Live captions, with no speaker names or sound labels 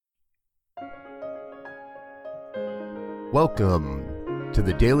Welcome to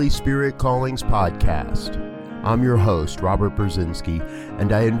the Daily Spirit Callings podcast. I'm your host, Robert Brzezinski,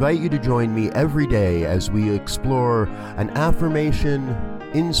 and I invite you to join me every day as we explore an affirmation,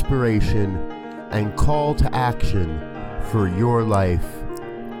 inspiration, and call to action for your life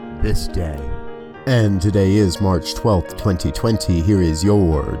this day. And today is March 12th, 2020. Here is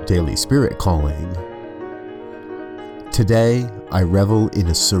your Daily Spirit Calling. Today, I revel in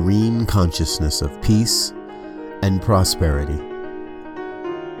a serene consciousness of peace and prosperity.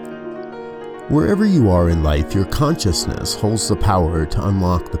 Wherever you are in life, your consciousness holds the power to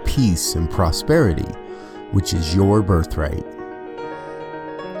unlock the peace and prosperity, which is your birthright.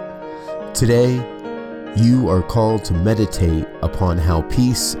 Today, you are called to meditate upon how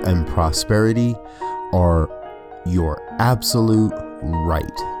peace and prosperity are your absolute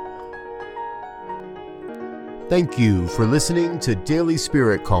right. Thank you for listening to Daily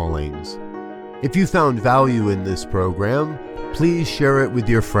Spirit Callings. If you found value in this program, please share it with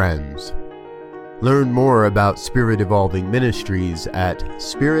your friends. Learn more about Spirit Evolving Ministries at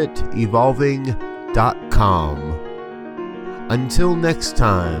spiritevolving.com. Until next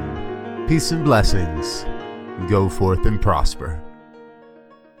time, peace and blessings. Go forth and prosper.